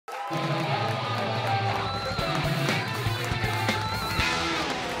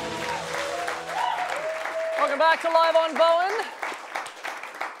Welcome back to Live on Bowen.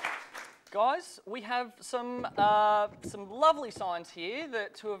 Guys, we have some lovely signs here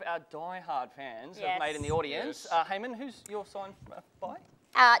that two of our die-hard fans have made in the audience. Yes. Hayman, who's your sign by?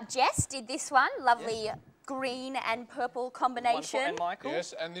 Jess did this one. Lovely green and purple combination. Wonderful. And Michael?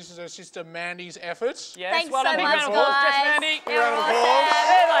 Yes, and this is her sister Mandy's efforts. Yes, Thanks well done. so Big much, round of applause, Jess, guys. Mandy. You're round of awesome. applause.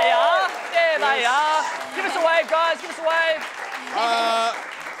 There they are. There they are. Give us a wave, guys. Give us a wave.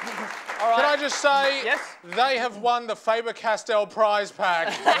 All right. Can I just say, Yes? they have won the Faber-Castell prize pack.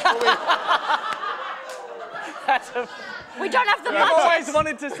 That's a... We don't have the I've budget. always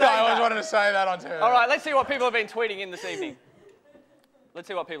wanted to say I always that. wanted to say that on TV. All right, let's see what people have been tweeting in this evening. Let's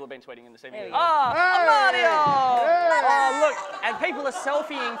see what people have been tweeting in this evening. There we go. Mario! Hey. Oh, look, and people are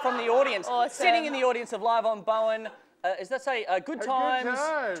selfieing from the audience. Awesome. Sitting in the audience of Live on Bowen. Is that say good times?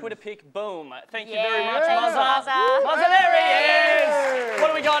 times. Twitter pic, boom. Thank you Yeah, very much, thanks, Muzza. Muzza. Muzza, there he Hey. is. What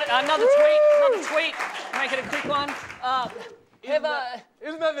do we got? Another tweet. Make it a quick one.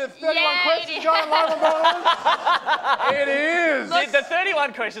 Isn't that the 31 Yeah, questions it guy Live on Bowen? It is. Did the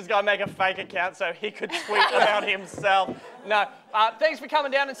 31 questions guy make a fake account so he could tweet about himself? No. Thanks for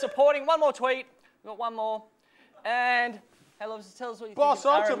coming down and supporting. One more tweet. We've got one more. And hey, tell us what you Boss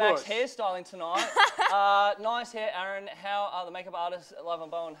think of Aaron Mack's Octopus. hairstyling tonight. Nice hair, Aaron. How are the makeup artists at Live on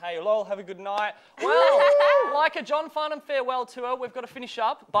Bowen? Hey, lol, have a good night. Well, like a John Farnham farewell tour, we've got to finish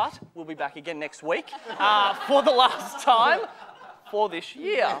up, but we'll be back again next week for the last time for this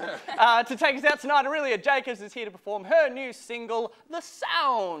year. To take us out tonight, Ariela Jacobs is here to perform her new single, The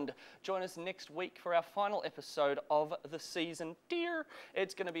Sound. Join us next week for our final episode of the season, dear.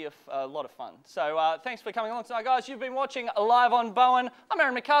 It's going to be a lot of fun. So thanks for coming along tonight, guys. You've been watching Live on Bowen. I'm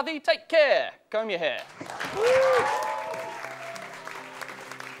Aaron McCarthy. Take care. Comb your hair.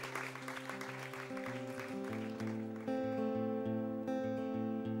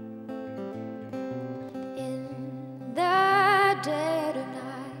 In the dead of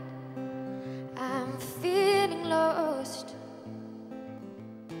night, I'm feeling lost.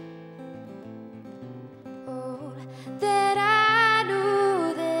 All that I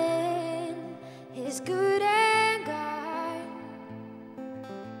knew then is good and kind.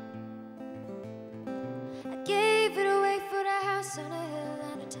 I gave it away for a house on a hill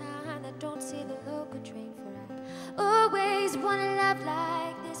and a town that don't see the local train for. I always wanted love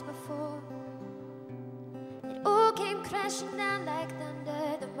like this before. It all came crashing down like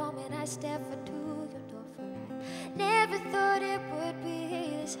thunder the moment I stepped foot to your door. For I never thought it would be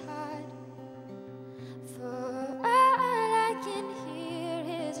this hard. For all I can hear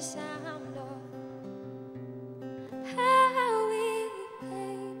is the sound of how we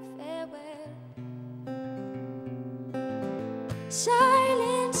bade farewell.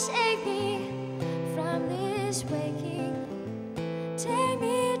 Silence save me from this waking. Take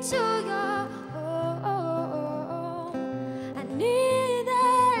me to your home. I need the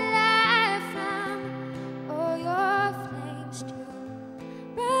light from all your flames to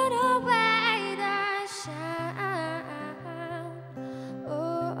burn away the sound. Oh,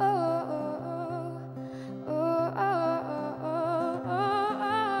 oh, oh, oh, oh, oh, oh,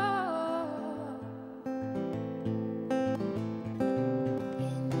 oh.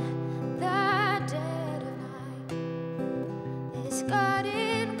 In the dead of night, it's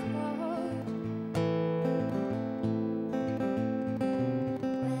gotten cold.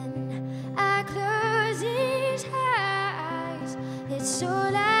 When I close these eyes, it's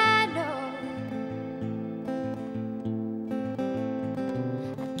all I know.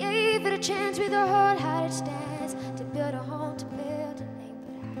 I gave it a chance with a wholehearted stance to build a home, to build a name,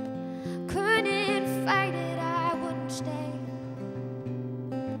 but I couldn't fight it, I wouldn't stay.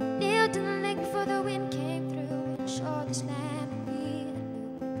 Kneeled in the lake before the wind came through and showed this land would be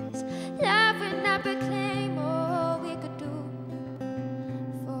anew. This love would not proclaim all we could do.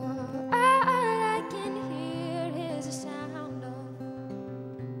 For all I can hear is the sound of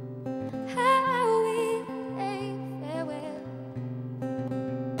how we bade farewell.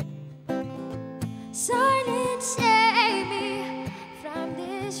 Silence.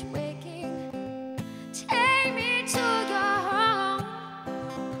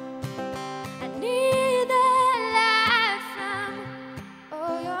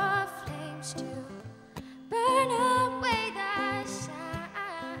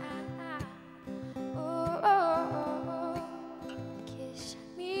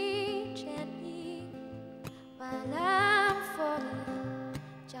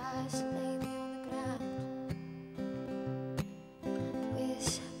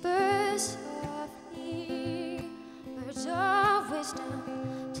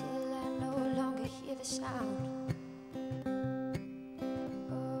 the sound.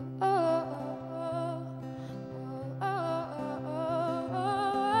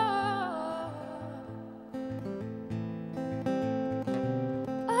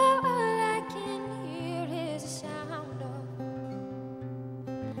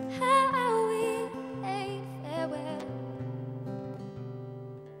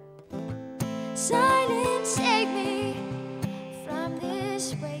 Silence, save me from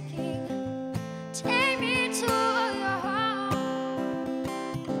this waking. Take me to your home.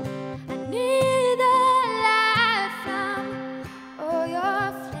 I need the light from all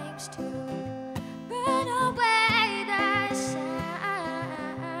your flames to burn away the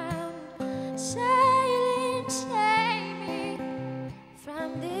sound. Silence, save me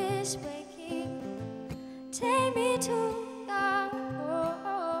from this waking. Take me to